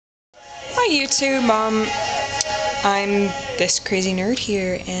Hi YouTube, I'm this crazy nerd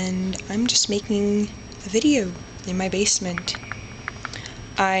here, and I'm just making a video in my basement.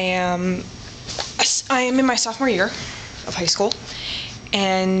 I am in my sophomore year of high school,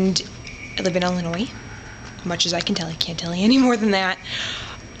 and I live in Illinois. Much as I can tell, I can't tell you any more than that.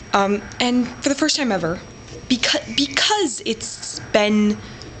 And for the first time ever, because there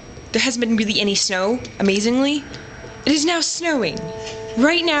hasn't been really any snow, amazingly, it is now snowing.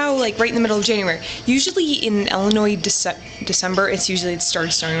 Right now, like right in the middle of January. Usually in Illinois, December, it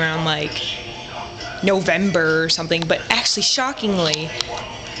starts snowing around like November or something, but actually, shockingly,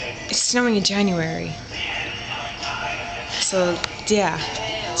 it's snowing in January. So, yeah,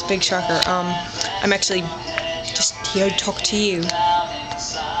 it's a big shocker. I'm actually just here to talk to you. Why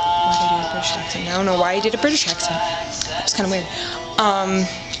did I do a British accent? I don't know why I did a British accent. It's kind of weird.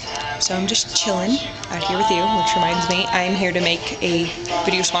 So I'm just chilling out here with you, which reminds me, I'm here to make a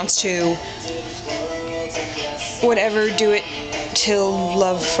video response to whatever Do It Till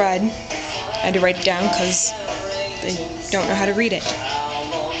Love Fred. I had to write it down because they don't know how to read it.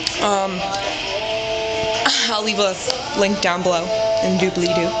 I'll leave a link down below in the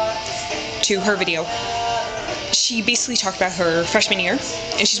doobly-doo to her video. She basically talked about her freshman year,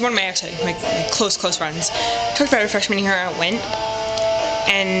 and she's one of my close friends. Talked about her freshman year, how it went.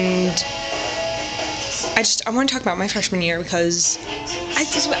 And I want to talk about my freshman year because I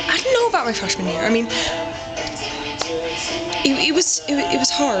don't know about my freshman year. I mean, it was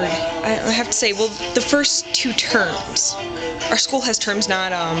hard. I have to say. Well, the first 2 terms. Our school has terms,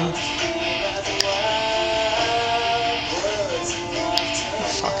 not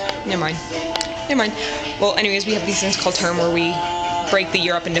fuck. Never mind. Well, anyways, we have these things called term where we break the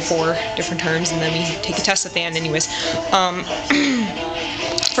year up into 4 different terms, and then we take a test at the end. Anyways,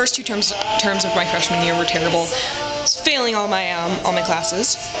 first 2 terms of my freshman year were terrible. I was failing all my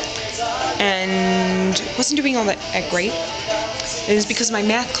classes, and wasn't doing all that great. It was because of my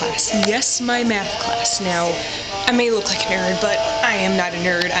math class. Yes, my math class. Now, I may look like a nerd, but I am not a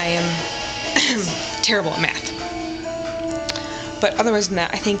nerd. I am terrible at math. But otherwise than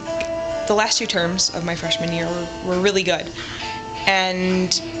that, I think the last 2 terms of my freshman year were really good.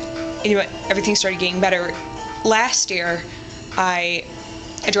 And you know what? Everything started getting better. Last year, I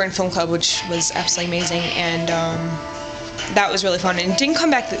joined film club, which was absolutely amazing, and that was really fun. And it didn't come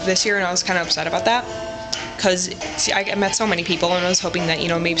back this year, and I was kind of upset about that because I met so many people, and I was hoping that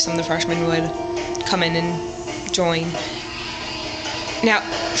maybe some of the freshmen would come in and join. Now,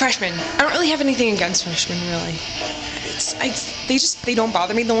 freshmen, I don't really have anything against freshmen, really. They don't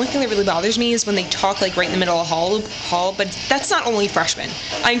bother me. The only thing that really bothers me is when they talk like right in the middle of hall. But that's not only freshmen.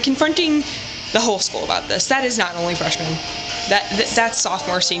 I'm confronting the whole school about this. That is not only freshmen. That's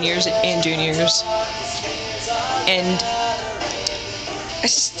sophomores, seniors, and juniors. And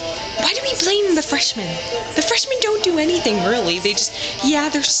why do we blame the freshmen? The freshmen don't do anything really. They're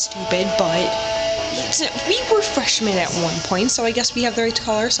stupid, but we were freshmen at one point, so I guess we have the right to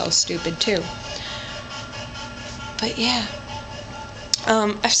call ourselves stupid too. But yeah, I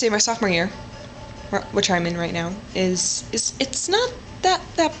have to say my sophomore year, which I'm in right now, it's not that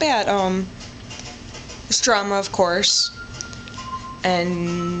bad. There's drama, of course,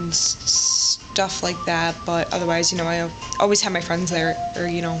 and stuff like that, but otherwise, I always have my friends there, or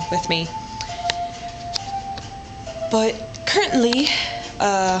with me. But currently,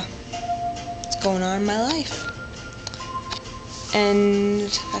 what's going on in my life, and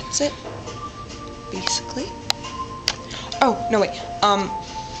that's it, basically. Oh, no, wait.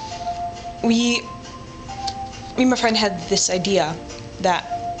 Me and my friend had this idea that,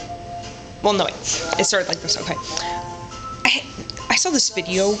 well, no, wait. It started like this, okay. I saw this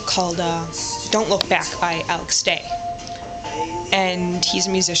video called Don't Look Back by Alex Day. And he's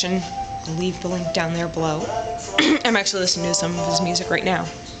a musician. I'll leave the link down there below. I'm actually listening to some of his music right now.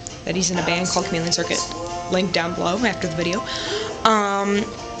 That he's in a band called Chameleon Circuit. Link down below after the video.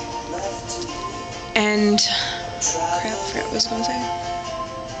 And crap, I forgot what I was going to say.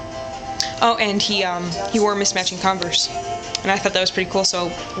 Oh, and he wore mismatching Converse, and I thought that was pretty cool.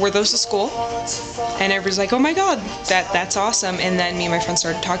 So wore those to school, and everybody's like, "Oh my God, that's awesome!" And then me and my friends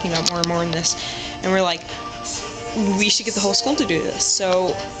started talking about more and more in this, and we're like, we should get the whole school to do this.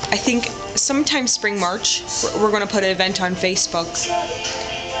 So I think sometime spring, March, we're going to put an event on Facebook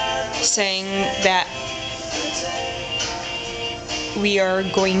saying that we are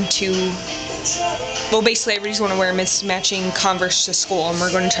going to. Well, basically, everybody's going to wear mismatching Converse to school, and we're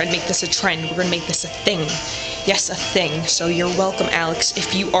going to try to make this a trend. We're going to make this a thing. Yes, a thing. So you're welcome, Alex,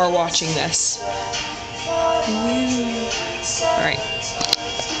 if you are watching this. Alright.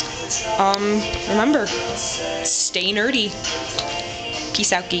 Remember, stay nerdy.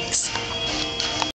 Peace out, geeks.